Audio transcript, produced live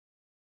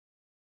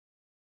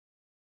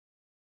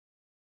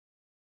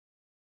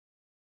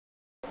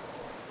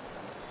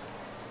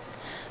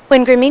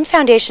When Grameen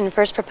Foundation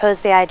first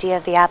proposed the idea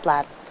of the App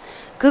Lab,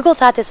 Google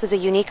thought this was a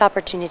unique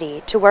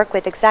opportunity to work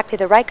with exactly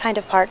the right kind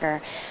of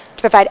partner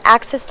to provide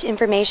access to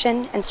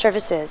information and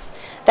services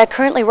that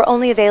currently were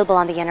only available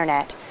on the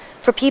internet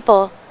for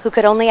people who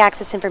could only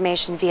access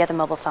information via the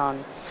mobile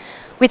phone.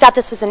 We thought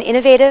this was an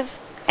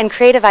innovative and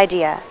creative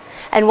idea,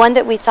 and one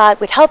that we thought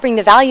would help bring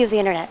the value of the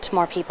internet to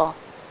more people.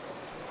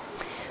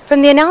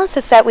 From the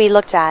analysis that we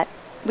looked at,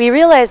 we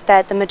realized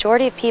that the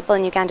majority of people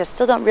in Uganda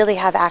still don't really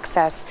have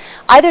access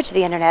either to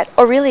the internet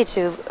or really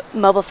to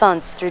mobile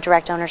phones through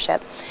direct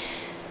ownership.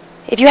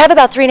 If you have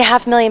about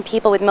 3.5 million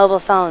people with mobile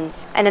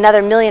phones and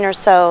another million or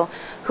so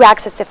who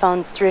access the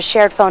phones through a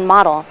shared phone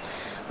model,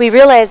 we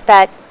realized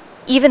that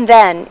even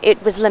then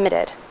it was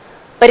limited.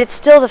 But it's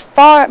still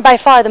by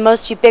far the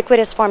most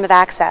ubiquitous form of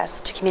access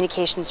to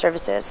communication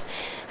services.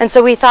 And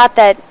so we thought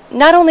that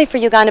not only for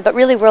Uganda, but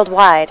really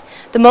worldwide,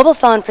 the mobile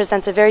phone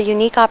presents a very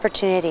unique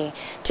opportunity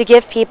to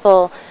give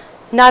people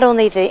not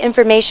only the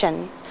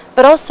information,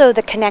 but also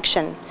the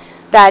connection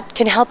that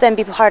can help them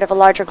be part of a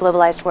larger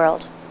globalized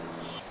world.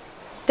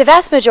 The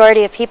vast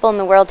majority of people in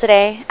the world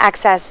today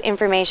access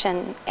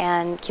information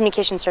and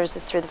communication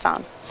services through the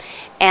phone.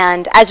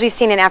 And as we've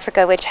seen in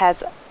Africa, which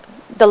has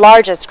the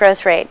largest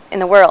growth rate in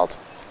the world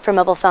for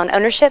mobile phone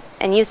ownership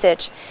and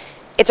usage,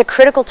 it's a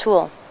critical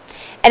tool.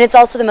 And it's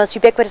also the most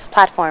ubiquitous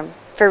platform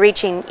for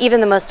reaching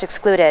even the most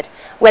excluded,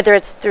 whether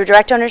it's through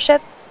direct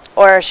ownership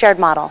or a shared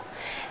model.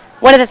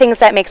 One of the things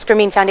that makes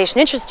Grameen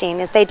Foundation interesting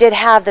is they did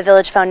have the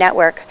Village Phone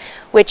Network,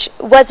 which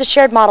was a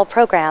shared model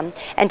program,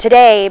 and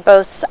today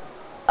boasts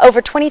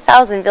over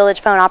 20,000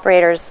 village phone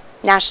operators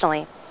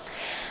nationally.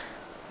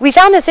 We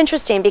found this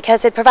interesting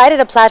because it provided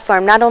a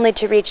platform not only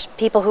to reach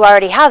people who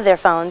already have their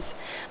phones,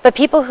 but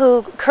people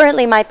who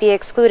currently might be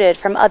excluded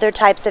from other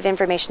types of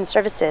information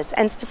services,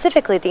 and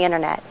specifically the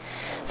internet.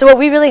 So what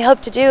we really hope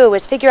to do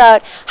was figure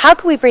out how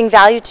can we bring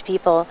value to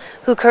people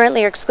who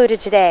currently are excluded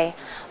today,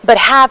 but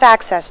have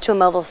access to a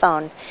mobile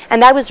phone.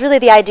 And that was really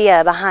the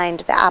idea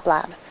behind the App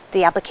Lab,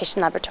 the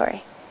application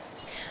laboratory.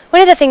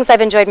 One of the things I've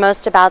enjoyed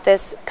most about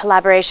this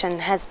collaboration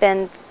has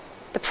been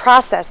the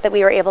process that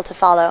we were able to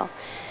follow.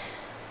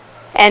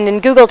 And in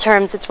Google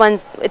terms, it's one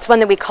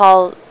that we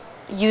call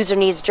user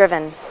needs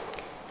driven.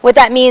 What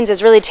that means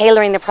is really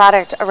tailoring the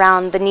product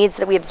around the needs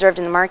that we observed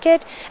in the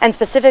market, and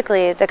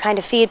specifically the kind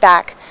of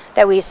feedback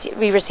that we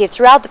received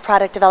throughout the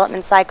product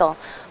development cycle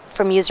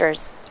from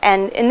users.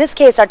 And in this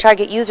case, our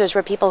target users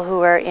were people who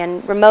were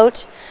in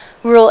remote,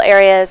 rural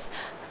areas,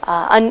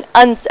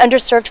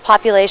 underserved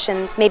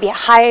populations, maybe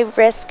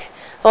high-risk,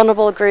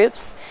 vulnerable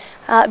groups.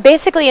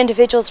 Basically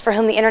individuals for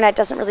whom the internet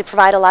doesn't really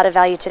provide a lot of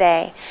value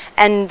today,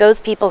 and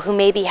those people who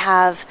maybe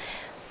have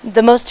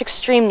the most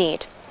extreme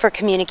need for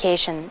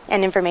communication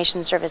and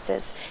information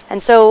services.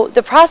 And so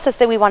the process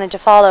that we wanted to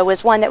follow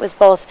was one that was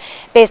both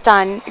based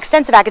on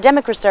extensive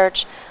academic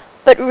research,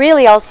 but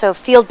really also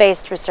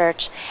field-based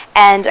research,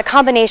 and a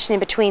combination in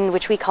between,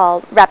 which we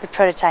call rapid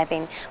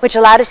prototyping, which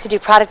allowed us to do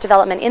product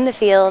development in the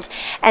field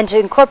and to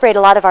incorporate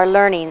a lot of our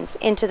learnings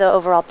into the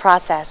overall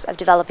process of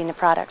developing the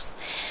products.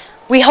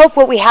 We hope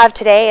what we have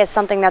today is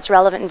something that's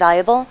relevant and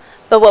valuable,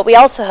 but what we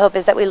also hope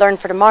is that we learn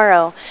for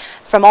tomorrow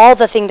from all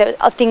the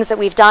things that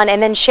we've done and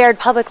then shared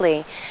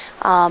publicly,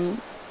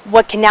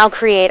 what can now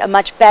create a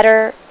much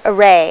better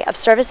array of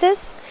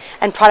services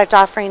and product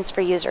offerings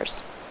for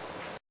users.